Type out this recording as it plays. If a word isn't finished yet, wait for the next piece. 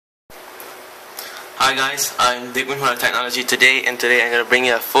Hi guys, I'm Dickman from Technology today, and today I'm going to bring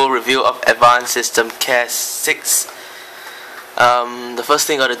you a full review of Advanced System Care 6. The first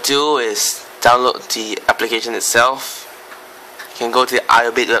thing you got to do is download the application itself. You can go to the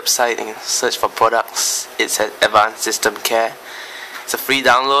IOBIT website and search for products. It's at Advanced System Care. It's a free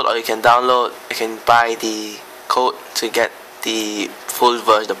download, or you can buy the code to get the full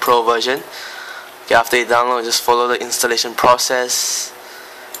version, the Pro version. Okay, after you download, just follow the installation process.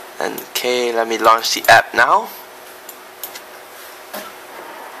 Okay, let me launch the app now.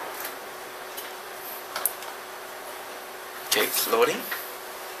 Okay, it's loading.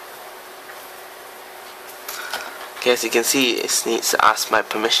 Okay, as you can see, it needs to ask my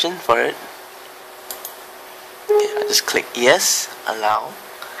permission for it. Okay, I just click yes, allow.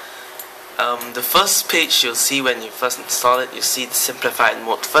 The first page you'll see when you first install it, you see the simplified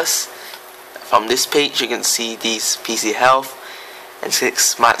mode first. From this page, you can see these PC health. And click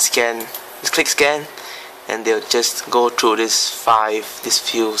smart scan. Just click scan, and they'll just go through this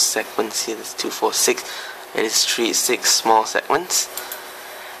few segments here. There's 2, 4, 6. It is 3, 6 small segments.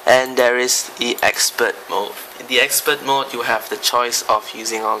 And there is the expert mode. In the expert mode, you have the choice of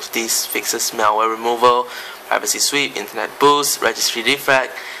using all of these fixes: malware removal, privacy sweep, internet boost, registry defrag,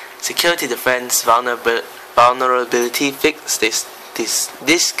 security defense, vulnerability fix, this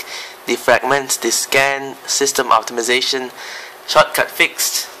disk defragment, disk scan, system optimization, shortcut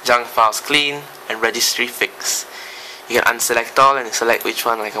fixed, junk files clean, and registry fix. You can unselect all and select which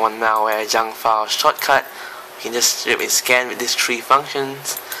one, like I want malware, junk file, shortcut. You can just straight away scan with these 3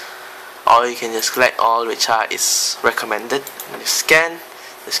 functions, or you can just select all which is recommended. When you scan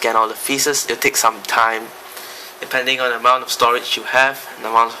all the pieces. It'll take some time depending on the amount of storage you have and the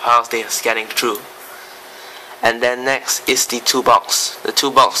amount of files they are scanning through. And then next is the toolbox. The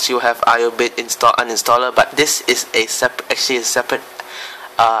toolbox, you have IOBIT uninstaller, but this is a separate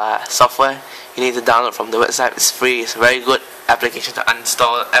software you need to download from the website. It's free. It's a very good application to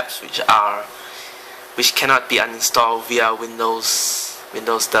uninstall apps which cannot be uninstalled via Windows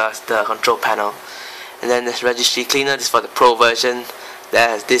the control panel. And then there's registry cleaner. This is for the Pro version.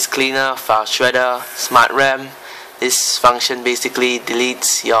 There's disk cleaner, file shredder, smart RAM. This function basically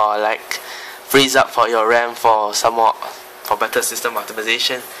deletes your frees up for your RAM for better system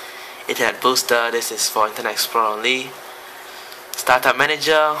optimization. Internet booster, this is for Internet Explorer only. Startup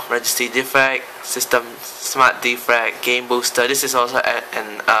manager, registry defrag, system smart defrag, game booster. This is also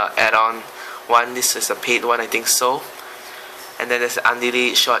an add-on one. This is a paid one, I think so. And then there's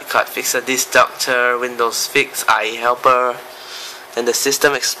undelete, shortcut fixer, disk doctor, Windows fix, IE helper. Then the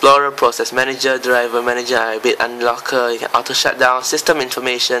system explorer, process manager, driver manager, IOBIT unlocker. You can auto shutdown, system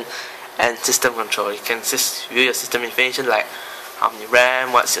information, and system control. You can view your system information, like how many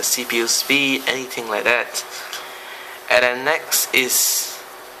RAM, what's your CPU speed, anything like that. And then next is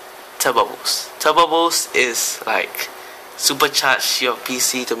Turbo Boost. Turbo Boost is like supercharge your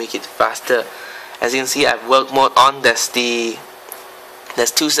PC to make it faster. As you can see, I have work mode on. There's 2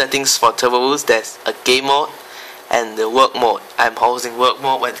 settings for Turbo Boost. There's a game mode and the work mode. I'm holding work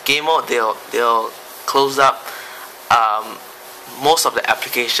mode. With game mode, they'll close up most of the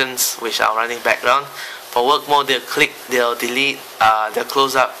applications which are running background. For work mode, they'll delete, they'll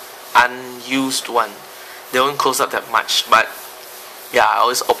close up unused one. They won't close up that much, but yeah, I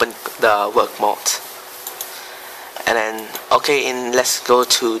always open the work mode. And then let's go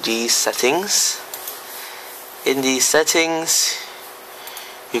to the settings. In the settings,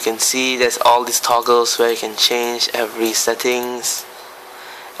 you can see there's all these toggles where you can change every settings.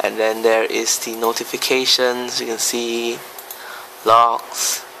 And then there is the notifications. You can see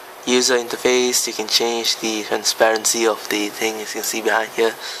logs, user interface. You can change the transparency of the thing. As you can see behind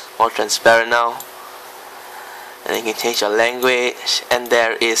here, more transparent now. And you can change your language. And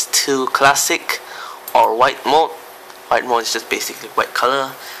there is 2 classic or white mode. White mode is just basically white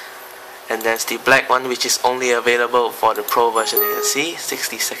color. And there's the black one, which is only available for the Pro version. You can see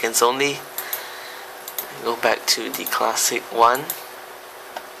 60 seconds only. Go back to the classic one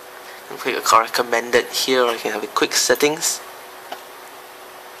and click recommended here, or you can have the quick settings,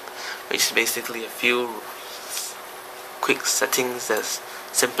 which is basically a few quick settings. That's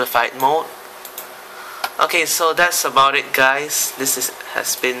simplified mode. Okay, so that's about it, guys. This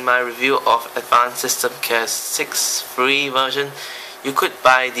has been my review of Advanced System Care 6 free version. You could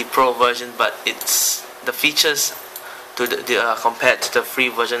buy the Pro version, but the features compared to the free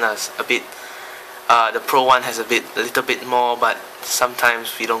version is a bit. The Pro one has a little bit more, but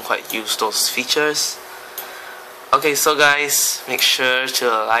sometimes we don't quite use those features. Okay, so guys, make sure to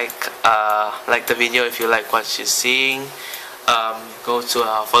like the video if you like what you're seeing. Go to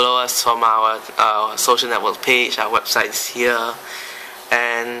follow us from our social network page. Our website is here,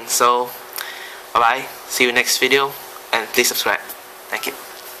 and so Bye bye, see you next video, and please subscribe. Thank you.